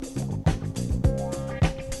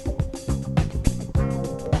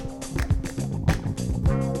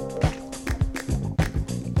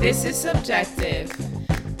This is Subjective.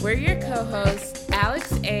 We're your co-hosts,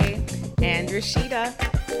 Alex A. and Rashida.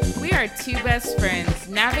 We are two best friends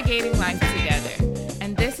navigating life together,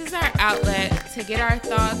 and this is our outlet to get our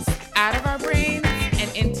thoughts out of our brains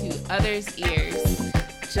and into others' ears.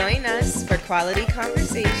 Join us for quality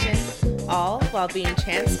conversation, all while being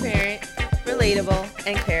transparent, relatable,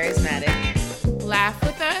 and charismatic. Laugh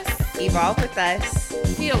with us, Evolve with us,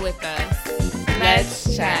 feel with us.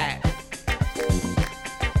 Let's chat.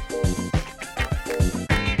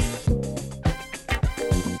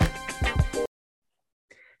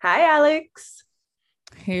 Hi, Alex.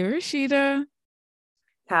 Hey, Rashida.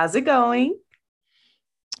 How's it going?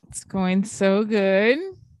 It's going so good.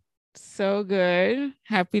 So good.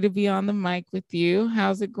 Happy to be on the mic with you.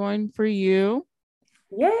 How's it going for you?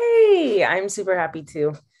 Yay! I'm super happy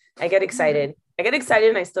too. I get excited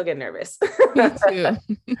and I still get nervous. Me too.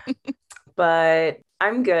 But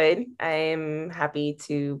I'm good. I'm happy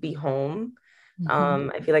to be home.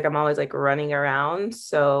 I feel like I'm always like running around.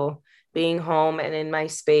 So being home and in my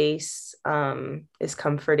space is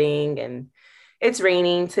comforting, and it's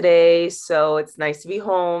raining today. So it's nice to be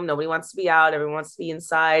home. Nobody wants to be out. Everyone wants to be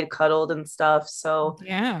inside, cuddled and stuff. So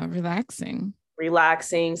yeah, relaxing.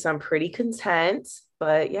 So I'm pretty content,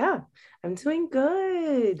 but yeah, I'm doing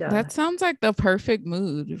good. That sounds like the perfect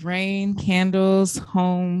mood. Rain, candles,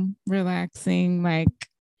 home, relaxing, like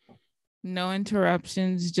no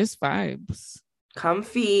interruptions, just vibes.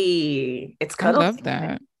 Comfy. It's cuddle. I love season.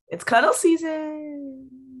 that. It's cuddle season.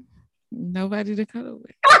 Nobody to cuddle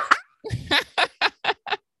with.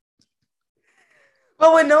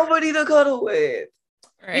 But with nobody to cuddle with,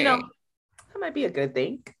 Right. that might be a good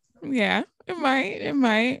thing. Yeah, it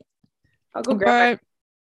might. I'll go grab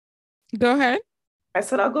Go ahead. I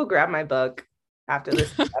said I'll go grab my book after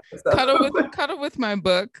this episode. cuddle with my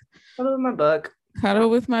book. Cuddle with my book. Cuddle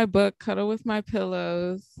with my book. Cuddle with my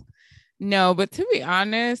pillows. No, but to be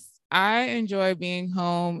honest, I enjoy being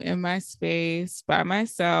home in my space by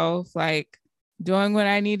myself, like doing what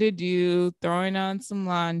I need to do, throwing on some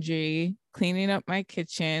laundry, cleaning up my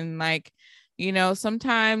kitchen. Like,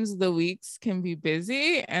 sometimes the weeks can be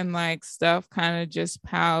busy and like stuff kind of just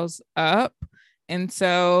piles up. And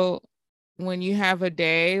so when you have a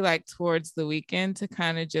day like towards the weekend to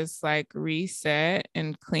kind of just like reset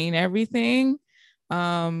and clean everything,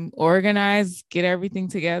 organize, get everything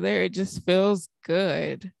together, it just feels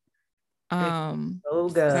good. So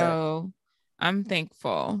good. So I'm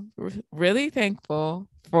thankful, really thankful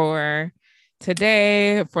for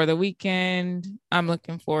today, for the weekend. I'm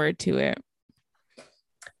looking forward to it.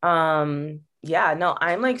 Yeah, no,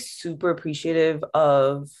 I'm like super appreciative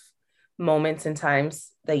of moments and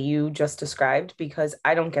times that you just described because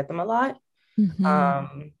I don't get them a lot.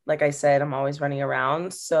 Like I said, I'm always running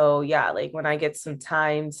around. So yeah, like when I get some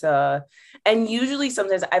time and usually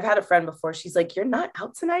sometimes I've had a friend before, she's like, "You're not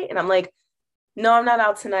out tonight?" And I'm like, "No, I'm not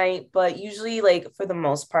out tonight." But usually like for the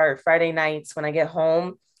most part, Friday nights when I get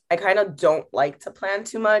home, I kind of don't like to plan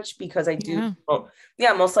too much because I do.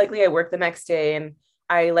 Most likely I work the next day and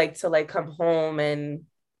I like to like come home and,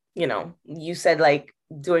 you said like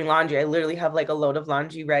doing laundry. I literally have like a load of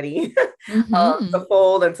laundry ready to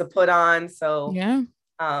fold and to put on. So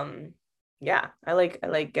I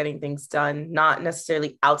like getting things done, not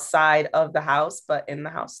necessarily outside of the house, but in the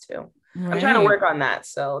house too. Right. I'm trying to work on that.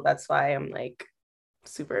 So that's why I'm like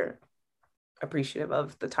super appreciative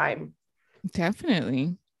of the time.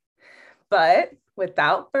 Definitely. But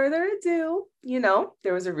without further ado,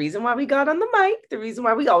 there was a reason why we got on the mic. The reason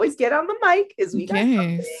why we always get on the mic is we got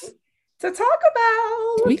something to talk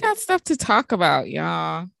about. We got stuff to talk about,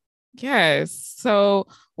 y'all. Yes. So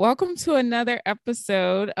welcome to another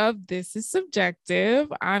episode of This is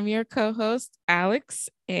Subjective. I'm your co-host, Alex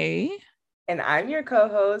A. And I'm your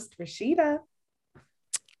co-host, Rashida.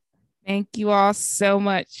 Thank you all so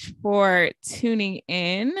much for tuning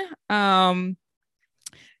in.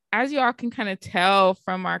 As you all can kind of tell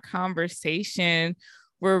from our conversation,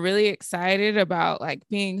 we're really excited about like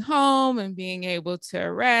being home and being able to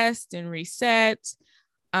rest and reset.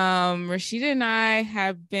 Rashida and I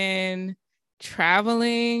have been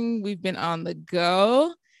traveling. We've been on the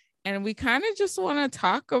go, and we kind of just want to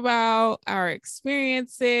talk about our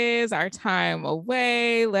experiences, our time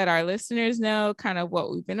away, let our listeners know kind of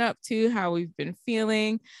what we've been up to, how we've been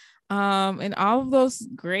feeling, and all of those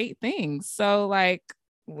great things. So like,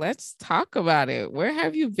 let's talk about it. Where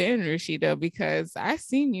have you been, Rashida? Because I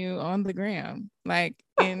seen you on the gram, like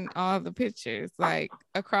in all the pictures, like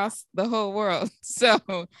across the whole world. So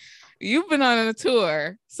you've been on a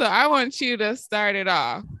tour. So I want you to start it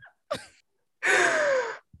off.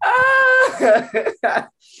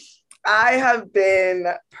 I have been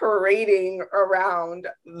parading around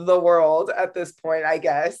the world at this point, I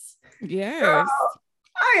guess. Yes. Girl,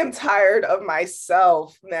 I am tired of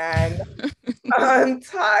myself, man. I'm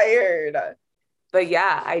tired. But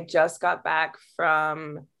yeah, I just got back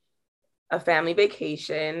from a family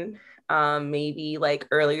vacation. Maybe like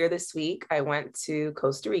earlier this week, I went to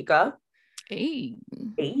Costa Rica. Hey.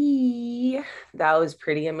 Hey, that was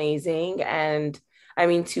pretty amazing. And I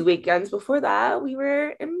mean, 2 weekends before that, we were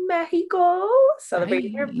in Mexico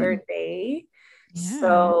celebrating your Hey. birthday. Yeah.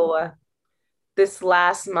 So this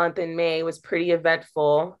last month in May was pretty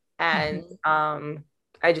eventful. And Mhm.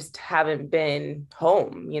 I just haven't been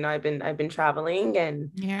home. I've been traveling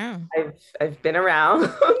and Yeah. I've been around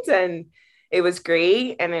and it was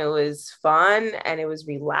great and it was fun and it was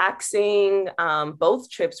relaxing. Both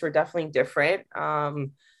trips were definitely different,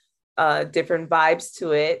 different vibes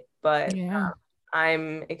to it, but Yeah.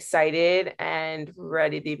 I'm excited and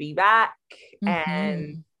ready to be back.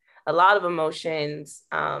 And Hmm. a lot of emotions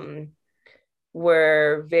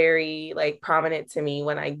were very like prominent to me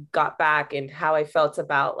when I got back and how I felt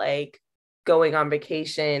about like going on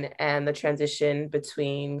vacation and the transition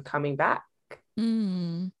between coming back.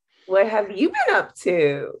 Mm. What have you been up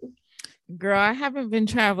to? Girl, I haven't been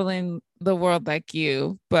traveling the world like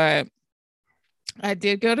you, but I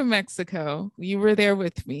did go to Mexico. You were there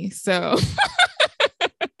with me. So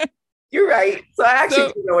You're right. So I actually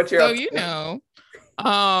so do know what you're so up you to. know.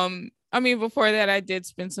 I mean, before that, I did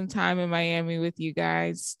spend some time in Miami with you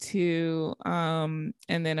guys too. And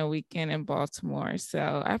then a weekend in Baltimore.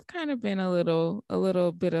 So I've kind of been a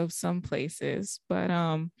little bit of some places, but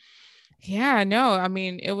yeah, no, I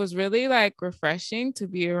mean, it was really like refreshing to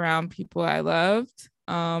be around people I loved.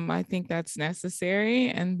 I think that's necessary.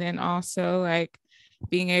 And then also like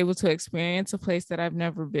being able to experience a place that I've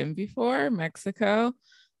never been before, Mexico.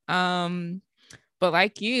 Um, but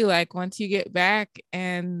like you, like once you get back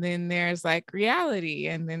and then there's like reality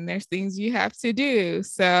and then there's things you have to do.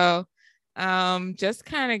 So just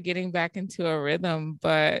kind of getting back into a rhythm,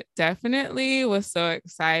 but definitely was so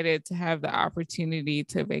excited to have the opportunity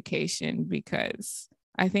to vacation because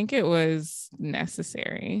I think it was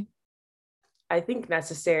necessary. I think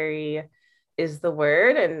necessary is the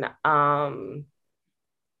word. And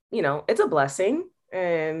it's a blessing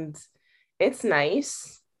and it's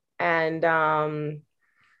nice. And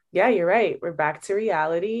yeah, you're right. We're back to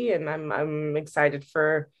reality. And I'm excited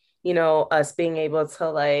for, us being able to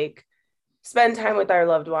like spend time with our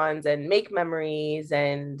loved ones and make memories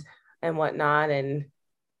and whatnot. And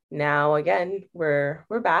now again, we're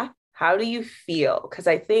back. How do you feel? Because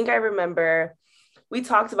I think I remember we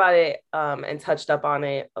talked about it and touched up on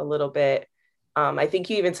it a little bit. I think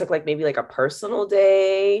you even took like maybe like a personal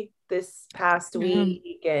day this past Yeah.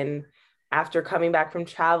 week and after coming back from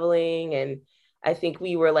traveling. And I think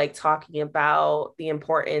we were like talking about the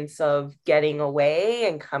importance of getting away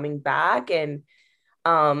and coming back. And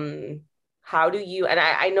um, how do you, and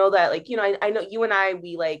I know that like, I know you and I,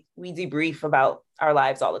 we debrief about our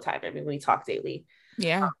lives all the time. I mean, we talk daily.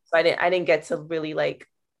 Yeah. So I didn't get to really like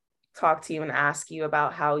talk to you and ask you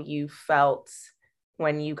about how you felt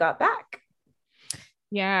when you got back.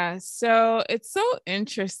 Yeah. So it's so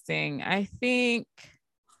interesting. I think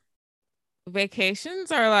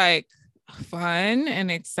vacations are like fun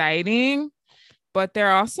and exciting, but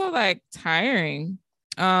they're also like tiring.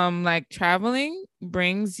 Like traveling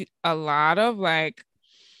brings a lot of like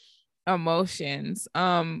emotions,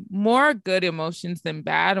 more good emotions than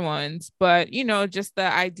bad ones, but just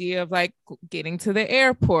the idea of like getting to the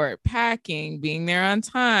airport, packing, being there on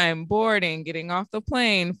time, boarding, getting off the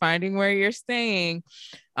plane, finding where you're staying,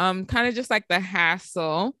 kind of just like the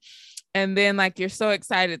hassle. And then like you're so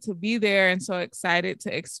excited to be there and so excited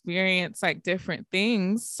to experience like different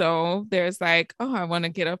things. So there's like, oh, I want to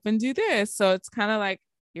get up and do this. So it's kind of like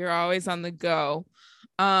you're always on the go.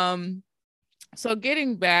 Um, so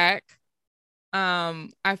getting back,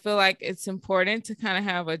 I feel like it's important to kind of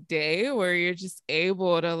have a day where you're just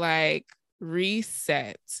able to like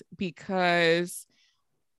reset because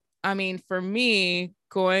I mean, for me,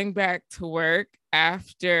 going back to work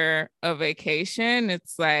after a vacation,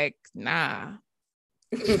 it's like, nah,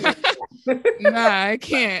 nah, I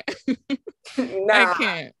can't. I Nah.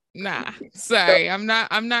 can't. Nah. Sorry. I'm not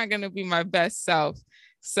gonna be my best self.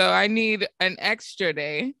 So I need an extra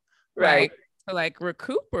day, Right. like to like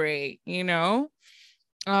recuperate.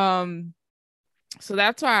 Um, so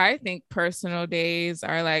that's why I think personal days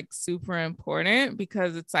are like super important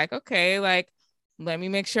because it's like, okay, like let me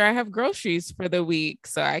make sure I have groceries for the week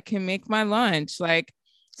so I can make my lunch. Like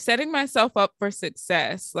setting myself up for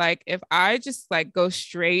success. Like if I just like go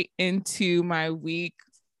straight into my week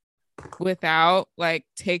without like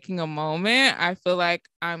taking a moment, I feel like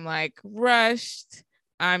I'm like rushed.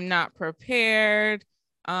 I'm not prepared.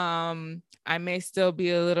 I may still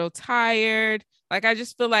be a little tired. Like I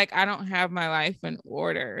just feel like I don't have my life in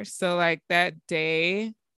order. So like that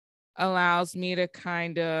day allows me to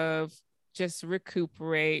kind of just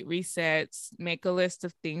recuperate, resets, make a list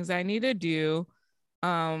of things I need to do.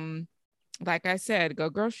 Like I said, go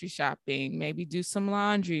grocery shopping, maybe do some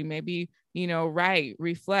laundry, maybe, write,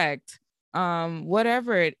 reflect,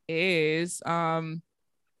 whatever it is.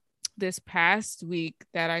 This past week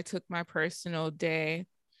that I took my personal day,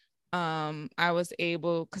 I was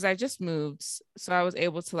able, because I just moved, so I was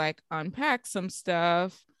able to like unpack some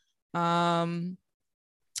stuff.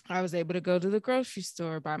 I was able to go to the grocery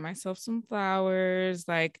store, buy myself some flowers,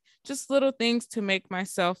 like just little things to make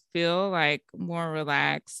myself feel like more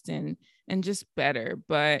relaxed and just better.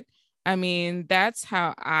 But I mean, that's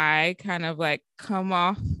how I kind of like come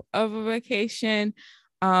off of a vacation.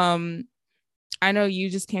 I know you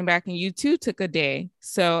just came back and you too took a day.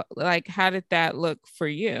 So like how did that look for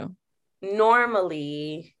you?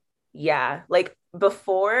 Normally, yeah. Like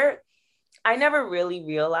before, I never really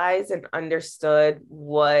realized and understood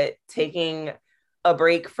what taking a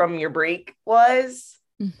break from your break was,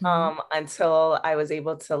 Mm-hmm. until I was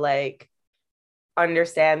able to like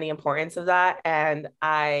understand the importance of that. And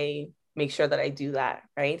I make sure that I do that,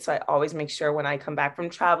 right? So I always make sure when I come back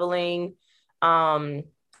from traveling, um,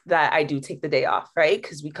 that I do take the day off, right?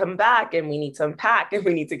 Because we come back and we need to unpack and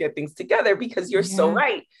we need to get things together because you're so Yeah.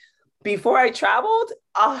 right. Before I traveled,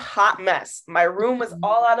 a hot mess. My room was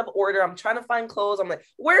all out of order. I'm trying to find clothes. I'm like,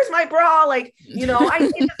 where's my bra? Like, I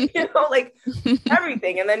need, like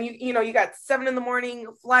everything. And then you got 7 a.m.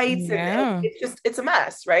 flights and Yeah. it's a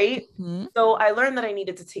mess, right? Mm-hmm. So I learned that I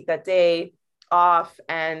needed to take that day off.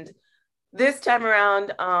 And this time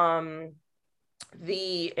around,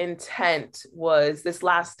 the intent was this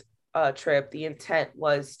last trip, the intent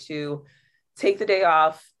was to take the day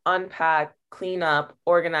off, unpack, clean up,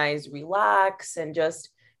 organize, relax, and just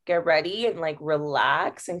get ready and like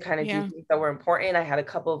relax and kind of do Yeah. things that were important. I had a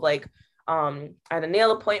couple of like, I had a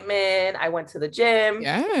nail appointment. I went to the gym.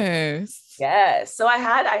 Yes. Yes. So I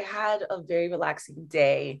had a very relaxing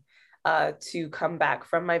day to come back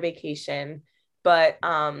from my vacation. But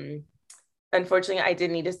unfortunately, I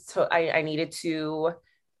needed to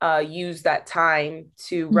use that time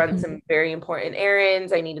to run Mm-hmm. some very important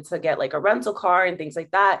errands. I needed to get like a rental car and things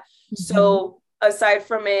like that. Mm-hmm. So aside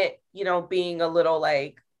from it, being a little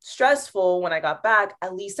like stressful when I got back,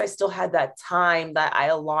 at least I still had that time that I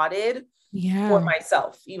allotted for Yeah.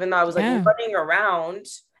 myself, even though I was like Yeah. running around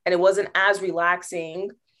and it wasn't as relaxing.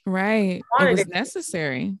 Right. I It wanted was it,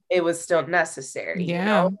 necessary. it was still necessary,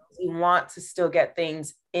 Yeah. you want to still get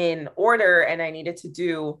things in order. And I needed to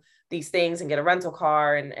do these things and get a rental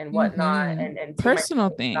car and whatnot Mm-hmm. and take my Personal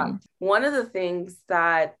stuff. things. One of the things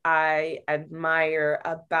that I admire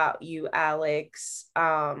about you, Alex,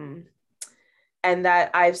 and that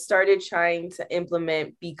I've started trying to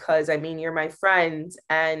implement because I mean, you're my friend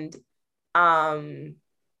and um,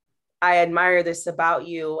 I admire this about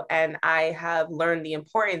you and I have learned the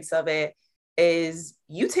importance of it is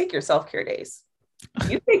you take your self-care days.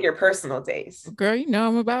 You take your personal days. Girl,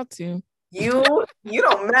 I'm about to. You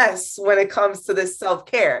don't mess when it comes to this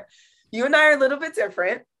self-care. You and I are a little bit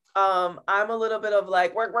different. I'm a little bit of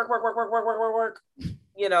like work, work, work, work, work, work, work, work, work,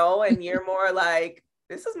 and you're more like,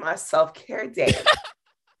 this is my self-care day.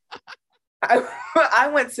 I, I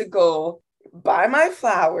went to go buy my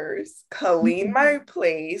flowers, clean my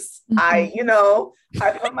place. Mm-hmm.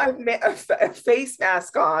 I put my face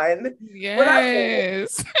mask on. Whatever.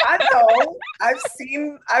 Yes. I know.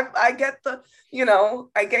 I get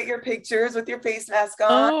I get your pictures with your face mask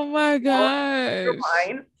on. Oh my You're gosh.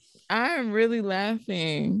 mine. I am really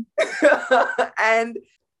laughing. and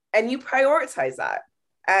you prioritize that.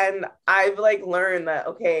 And I've like learned that,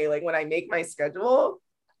 okay, like when I make my schedule,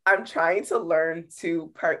 I'm trying to learn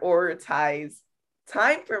to prioritize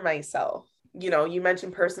time for myself. You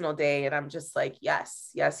mentioned personal day, and I'm just like, yes,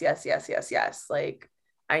 yes, yes, yes, yes, yes. Like,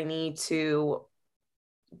 I need to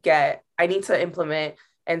implement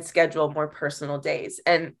and schedule more personal days.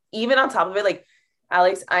 And even on top of it, like,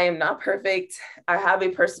 Alex, I am not perfect. I have a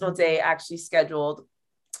personal day actually scheduled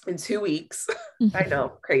in 2 weeks. I know,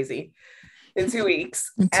 crazy. In 2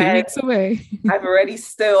 weeks. 2 weeks And away. I've already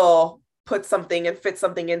still put something and fit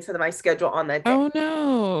something into my schedule on that day. Oh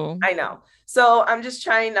no. I know. So I'm just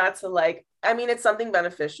trying not to like, I mean, it's something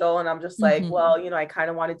beneficial. And I'm just like, Mm-hmm. well, I kind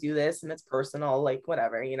of want to do this and it's personal, like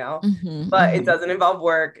whatever, Mm-hmm. but it Mm-hmm. doesn't involve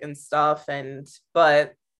work and stuff.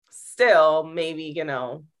 But still, maybe,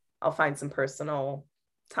 I'll find some personal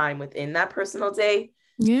time within that personal day.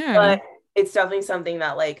 Yeah. But it's definitely something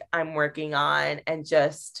that like I'm working on, and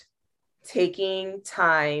just taking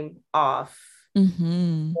time off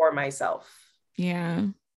Mm-hmm. for myself. Yeah.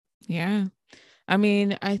 Yeah. I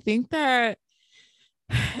mean, I think that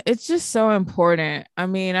it's just so important. I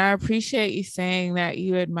mean, I appreciate you saying that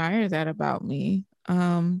you admire that about me.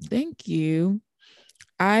 Thank you.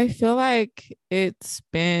 I feel like it's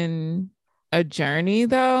been a journey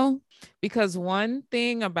though, because one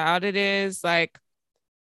thing about it is like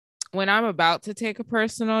when I'm about to take a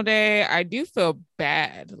personal day, I do feel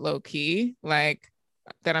bad, low key, like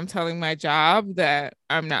that I'm telling my job that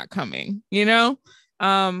I'm not coming, you know?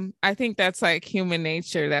 I think that's like human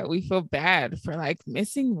nature that we feel bad for like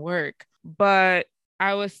missing work. But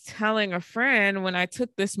I was telling a friend when I took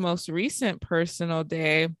this most recent personal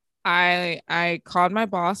day, I called my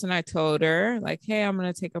boss and I told her like, "Hey, I'm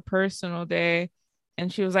going to take a personal day."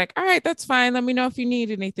 And she was like, "All right, that's fine. Let me know if you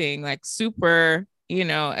need anything." Like super,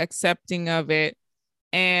 accepting of it.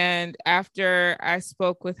 And after I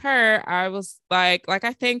spoke with her, I was like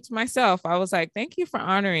I thanked myself. I was like, "Thank you for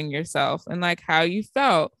honoring yourself and like how you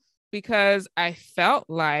felt," because I felt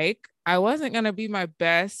like I wasn't going to be my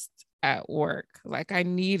best at work. Like I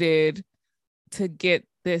needed to get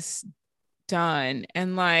this done.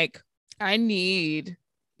 And like, I need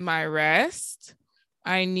my rest.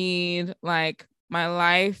 I need like my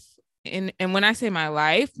life. And when I say my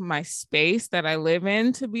life, my space that I live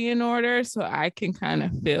in to be in order so I can kind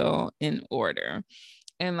of feel in order.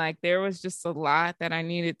 And like, there was just a lot that I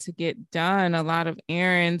needed to get done, a lot of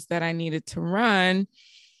errands that I needed to run.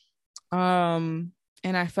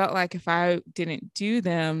 And I felt like if I didn't do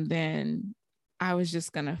them, then I was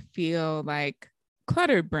just gonna feel like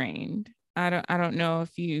cluttered brained. I don't know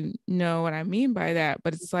if you know what I mean by that,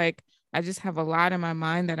 but it's like I just have a lot in my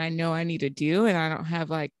mind that I know I need to do and I don't have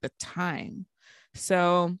like the time.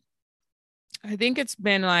 So I think it's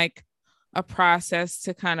been like a process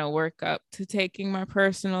to kind of work up to taking my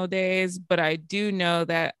personal days, but I do know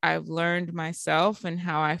that I've learned myself and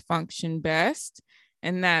how I function best.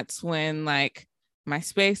 And that's when like my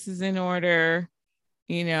space is in order,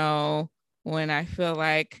 you know, when I feel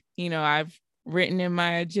like, I've written in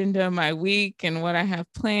my agenda my week and what I have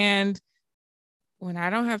planned. When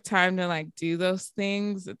I don't have time to like do those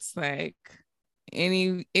things, it's like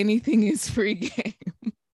anything is free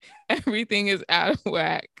game. Everything is out of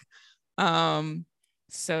whack. Um,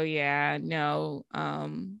 so yeah, no, I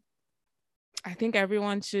think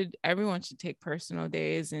everyone should take personal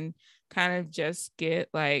days and kind of just get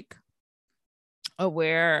like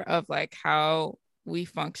aware of like how we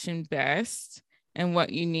function best and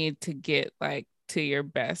what you need to get like to your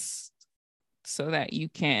best so that you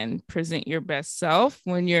can present your best self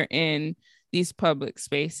when you're in these public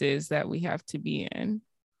spaces that we have to be in.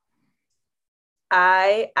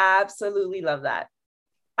 I absolutely love that.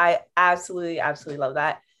 I absolutely, absolutely love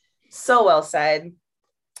that. So well said.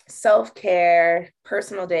 Self-care,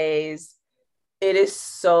 personal days, it is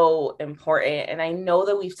so important. And I know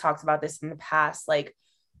that we've talked about this in the past. Like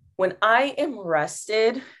when I am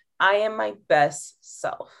rested, I am my best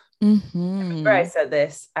self. Remember I Mm-hmm. said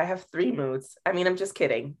this, I have three moods. I mean, I'm just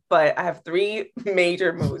kidding, but I have three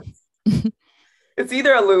major moods. It's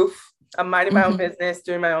either aloof, I'm minding my own Mm-hmm. business,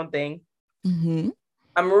 doing my own thing. Mm-hmm.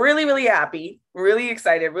 I'm really, really happy, really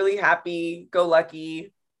excited, really happy, go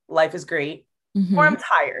lucky. Life is great. Or Mm-hmm. I'm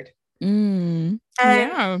tired. Mm. And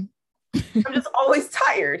Yeah. I'm just always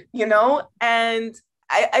tired, you know? And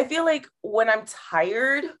I feel like when I'm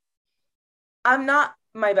tired, I'm not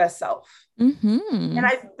my best self. And Mm-hmm.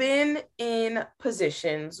 I've been in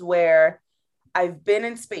positions where I've been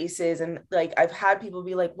in spaces and like I've had people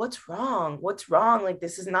be like, "What's wrong? What's wrong? Like,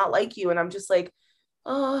 this is not like you." And I'm just like,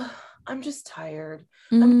 "Oh, I'm just tired.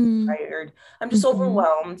 I'm just Mm. tired. I'm just Mm-hmm.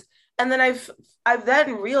 overwhelmed." And then I've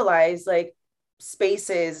then realized like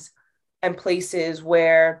spaces and places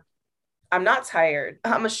where I'm not tired.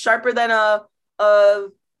 I'm a sharper than a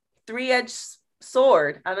three-edged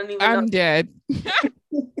sword. I don't even know. I'm dead.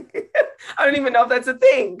 I don't even know if that's a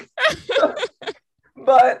thing.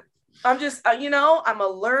 But I'm just, I'm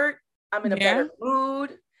alert. I'm in a better Yeah.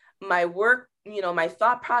 mood. My work, my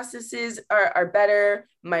thought processes are better.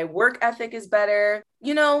 My work ethic is better.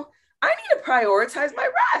 I need to prioritize my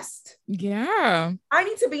rest. Yeah. I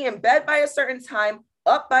need to be in bed by a certain time,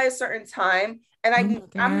 up by a certain time, and Oh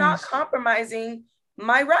my I'm not gosh. compromising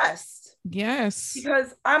my rest Yes.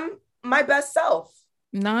 because I'm my best self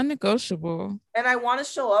Non-negotiable. and I want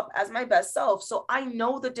to show up as my best self. So I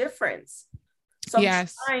know the difference. So I'm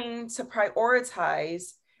Yes. trying to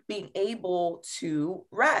prioritize being able to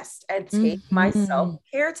rest and take my Mm-hmm.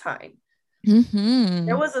 self-care time. Mm-hmm.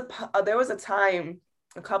 There was a time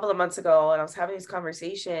a couple of months ago, and I was having this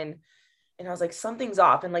conversation, and I was like, something's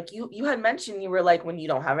off. And like you had mentioned, you were like, when you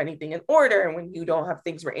don't have anything in order and when you don't have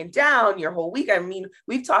things written down your whole week. I mean,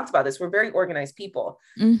 we've talked about this. We're very organized people.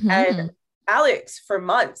 And Alex, for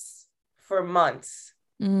months,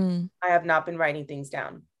 I have not been writing things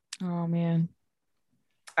down. Oh man.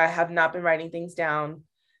 I have not been writing things down.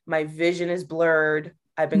 My vision is blurred.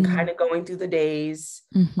 I've been kind of going through the days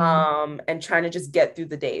and trying to just get through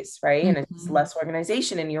the days, right? And it's less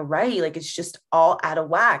organization. And you're right, like it's just all out of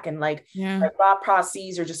whack. And like my thought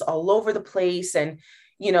processes are just all over the place. And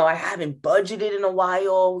you know, I haven't budgeted in a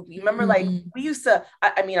while. You remember, like we used to.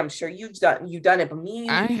 I mean, I'm sure you've done it, but me,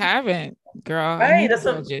 I haven't, girl. Right?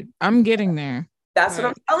 I'm getting there. That's what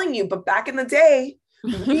I'm telling you. But back in the day,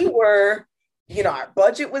 we were, you know, our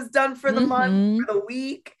budget was done for the month, for the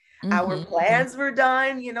week. Our plans were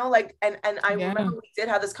done, you know, like, and I remember we did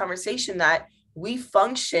have this conversation that we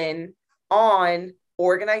function on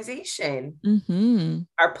organization.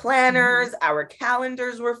 Our planners, our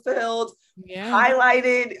calendars were filled,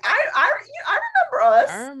 highlighted. I remember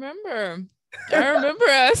us. I remember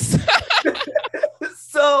us.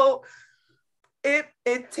 So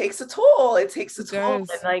it takes a toll. It takes a toll. And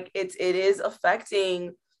like it is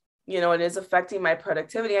affecting, you know, it is affecting my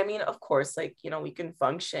productivity. I mean, of course, like, you know, we can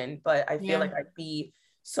function, but I feel like I'd be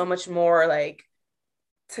so much more like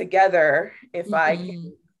together if I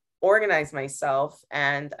can organize myself.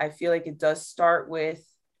 And I feel like it does start with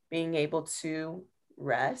being able to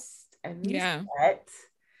rest and reset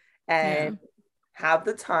and have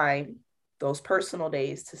the time, those personal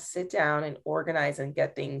days, to sit down and organize and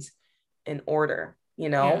get things in order. You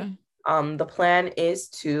know, the plan is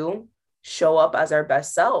to show up as our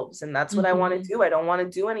best selves, and that's what I want to do. I don't want to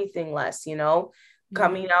do anything less, you know.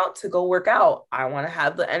 Coming out to go work out, I want to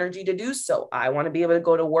have the energy to do so. I want to be able to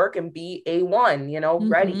go to work and be A1, you know,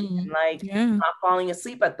 ready and like not falling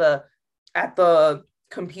asleep at the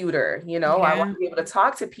computer, you know. I want to be able to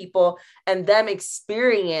talk to people and them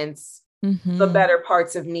experience the better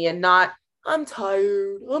parts of me and not, I'm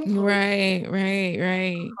tired. Right.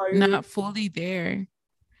 Not fully there.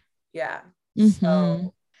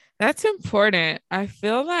 So that's important. I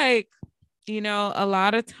feel like, you know, a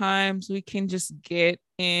lot of times we can just get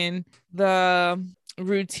in the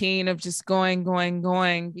routine of just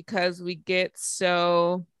going because we get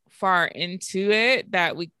so far into it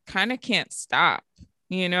that we kind of can't stop,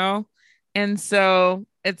 you know? And so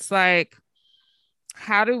it's like,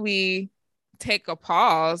 how do we take a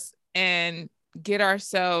pause and get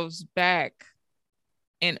ourselves back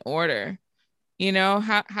in order? You know,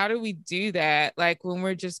 how do we do that? Like when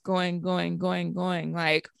we're just going,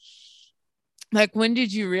 like when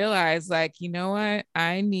did you realize, like, you know what,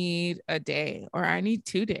 I need a day or I need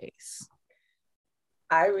 2 days?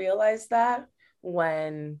 I realized that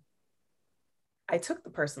when I took the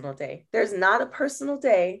personal day. There's not a personal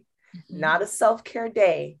day, not a self-care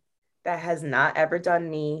day that has not ever done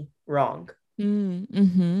me wrong.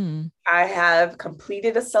 I have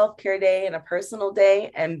completed a self-care day and a personal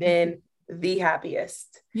day and been the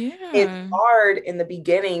happiest. It's hard in the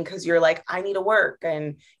beginning because you're like, I need to work,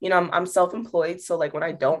 and you know, I'm self-employed, so like when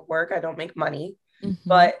I don't work, I don't make money,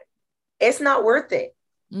 but it's not worth it.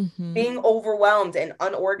 Being overwhelmed and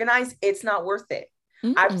unorganized, it's not worth it.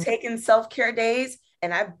 I've taken self-care days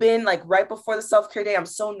and I've been like, right before the self-care day, I'm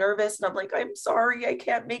so nervous and I'm like, I'm sorry, I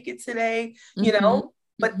can't make it today, you know,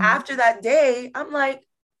 but after that day, I'm like,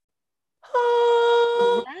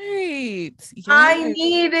 oh, right. I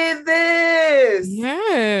needed this.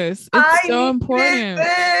 Yes. It's so important.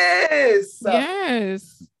 This.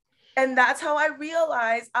 Yes. And that's how I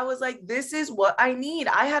realized, I was like, this is what I need.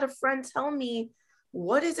 I had a friend tell me,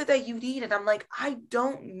 what is it that you need? And I'm like, I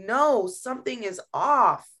don't know. Something is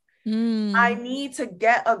off. I need to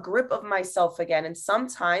get a grip of myself again. And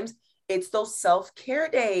sometimes it's those self-care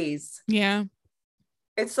days. Yeah.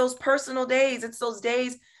 It's those personal days. It's those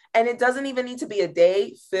days. And it doesn't even need to be a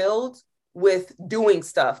day filled with doing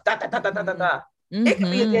stuff. It could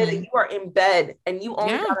be a day that you are in bed and you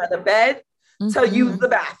only got out of bed to use the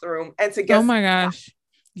bathroom and to get. Oh my gosh.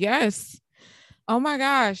 Yes. Oh my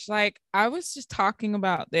gosh. Like I was just talking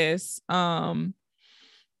about this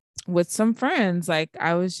with some friends. Like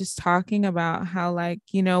I was just talking about how, like,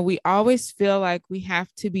 you know, we always feel like we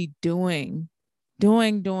have to be doing,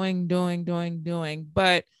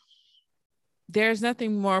 but there's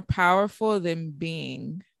nothing more powerful than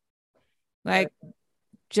being. Like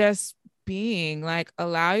just being. Like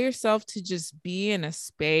allow yourself to just be in a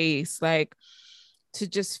space, like to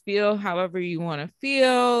just feel however you want to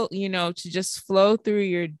feel, you know, to just flow through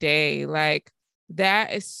your day. Like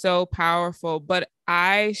that is so powerful. But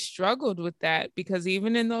I struggled with that because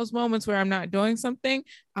even in those moments where I'm not doing something,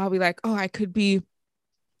 I'll be like, oh, I could be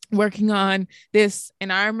working on this.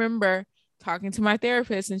 And I remember talking to my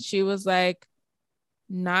therapist and she was like,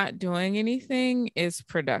 not doing anything is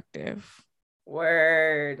productive.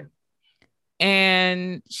 Word.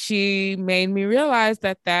 And she made me realize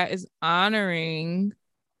that that is honoring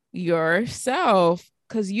yourself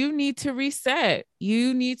because you need to reset.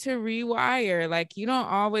 You need to rewire. Like, you don't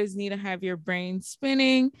always need to have your brain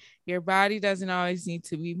spinning. Your body doesn't always need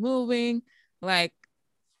to be moving. Like,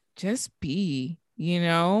 just be, you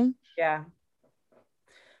know? Yeah.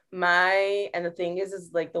 And the thing is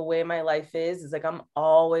like the way my life is like I'm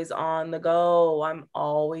always on the go. I'm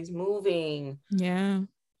always moving. Yeah.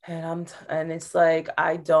 And and it's like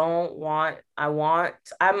I'm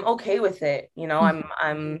okay with it. You know,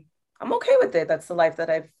 I'm okay with it. That's the life that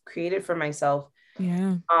I've created for myself.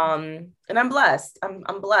 Yeah. And I'm blessed.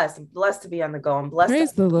 I'm blessed. I'm blessed to be on the go. I'm blessed.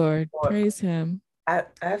 Praise the Lord. Praise him. I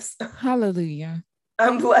have Hallelujah.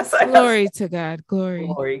 I'm blessed. Glory to God.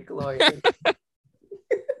 Glory. Glory.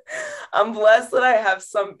 I'm blessed that I have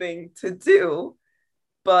something to do,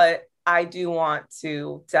 but I do want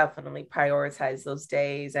to definitely prioritize those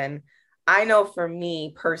days. And I know for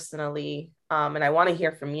me personally, and I want to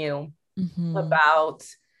hear from you about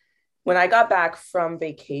when I got back from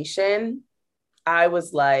vacation, I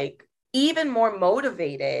was like even more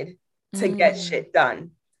motivated to get shit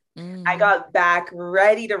done. I got back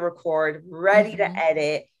ready to record, ready to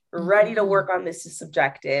edit, ready to work on This Is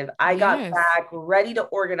Subjective. I got back ready to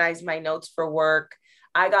organize my notes for work.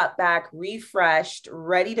 I got back refreshed,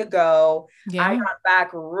 ready to go. I got back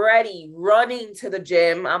ready, running to the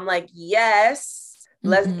gym. I'm like, yes,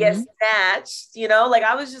 let's get snatched. You know, like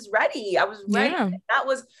I was just ready. I was ready. Yeah. That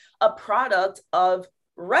was a product of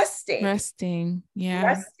resting and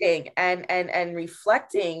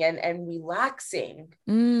reflecting and relaxing.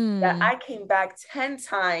 That I came back 10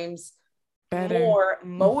 times better, more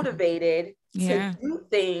motivated to do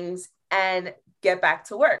things and get back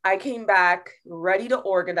to work. I came back ready to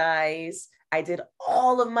organize. I did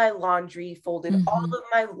all of my laundry, folded all of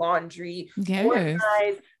my laundry,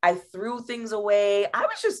 organized. I threw things away. I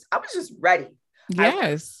was just ready.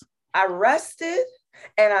 Yes. I rested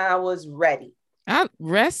and I was ready.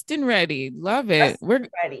 Rest and ready. Love it. We're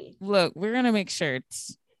ready. Look, we're gonna make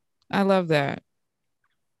shirts. I love that.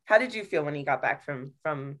 How did you feel when you got back from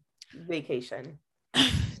vacation?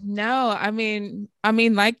 No, I mean,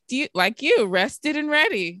 like you rested and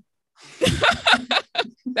ready.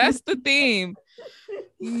 That's the theme.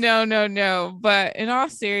 No. But in all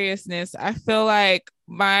seriousness, I feel like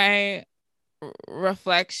my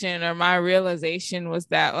reflection or my realization was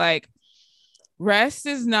that like rest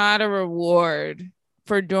is not a reward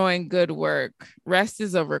for doing good work. Rest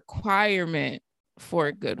is a requirement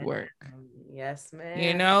for good work. Yes, man.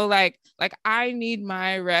 You know, like I need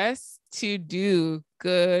my rest to do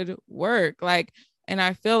good work. Like, and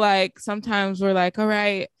I feel like sometimes we're like, all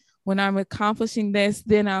right, when I'm accomplishing this,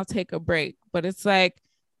 then I'll take a break. But it's like,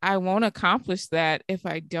 I won't accomplish that if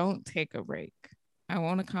I don't take a break. I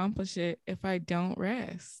won't accomplish it if I don't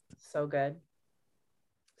rest. So good.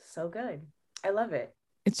 So good. I love it.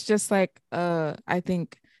 It's just like, I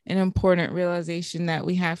think an important realization that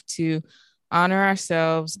we have to honor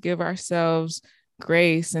ourselves, give ourselves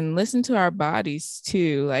grace, and listen to our bodies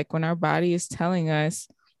too. Like when our body is telling us,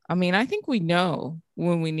 I mean, I think we know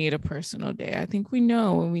when we need a personal day. I think we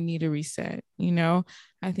know when we need a reset. You know,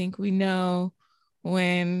 I think we know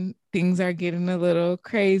when things are getting a little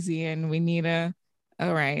crazy and we need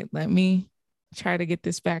all right, let me try to get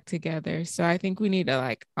this back together. So I think we need to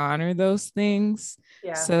like honor those things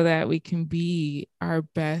so that we can be our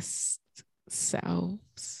best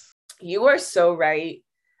selves. You are so right.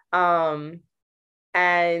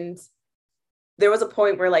 And there was a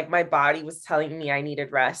point where like my body was telling me I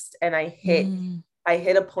needed rest, and I hit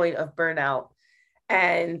a point of burnout,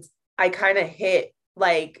 and I kind of hit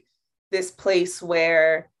like this place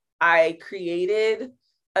where I created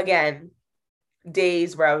again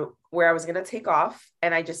days where I was going to take off,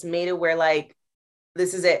 and I just made it where like,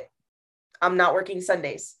 this is it. I'm not working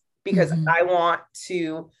Sundays because I want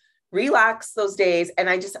to relax those days. And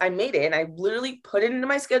I made it, and I literally put it into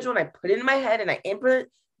my schedule, and I put it in my head, and I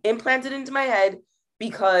implanted into my head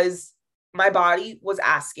because my body was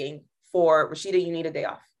asking for, Rashida, you need a day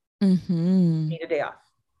off. You need a day off.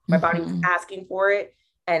 My body was asking for it.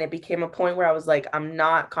 And it became a point where I was like, I'm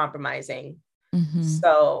not compromising.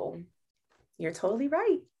 So you're totally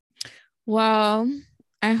right. Well,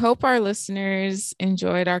 I hope our listeners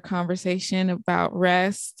enjoyed our conversation about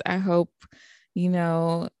rest. I hope You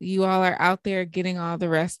all are out there getting all the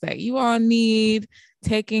rest that you all need,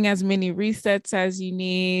 taking as many resets as you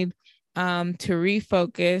need, to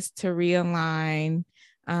refocus, to realign,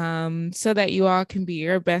 so that you all can be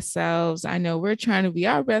your best selves. I know we're trying to be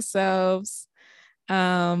our best selves.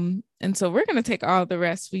 And so we're going to take all the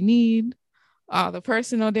rest we need, all the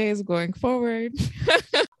personal days going forward.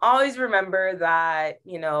 Always remember that,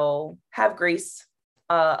 have grace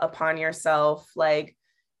upon yourself. Like,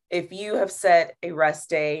 if you have set a rest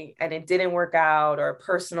day and it didn't work out, or a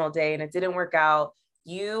personal day and it didn't work out,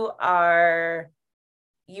 you have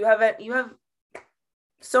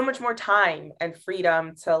so much more time and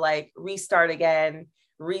freedom to like restart again,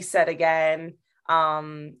 reset again.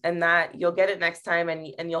 And that you'll get it next time,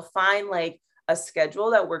 and you'll find like a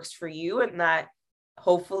schedule that works for you, and that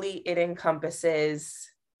hopefully it encompasses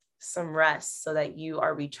some rest so that you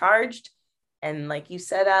are recharged. And like you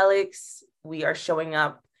said, Alex, we are showing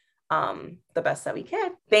up the best that we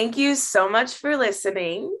can. Thank you so much for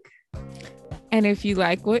listening. And if you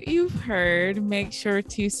like what you've heard, make sure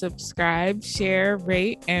to subscribe, share,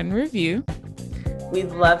 rate, and review.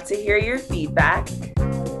 We'd love to hear your feedback.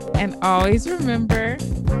 And always remember,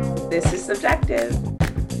 this is subjective.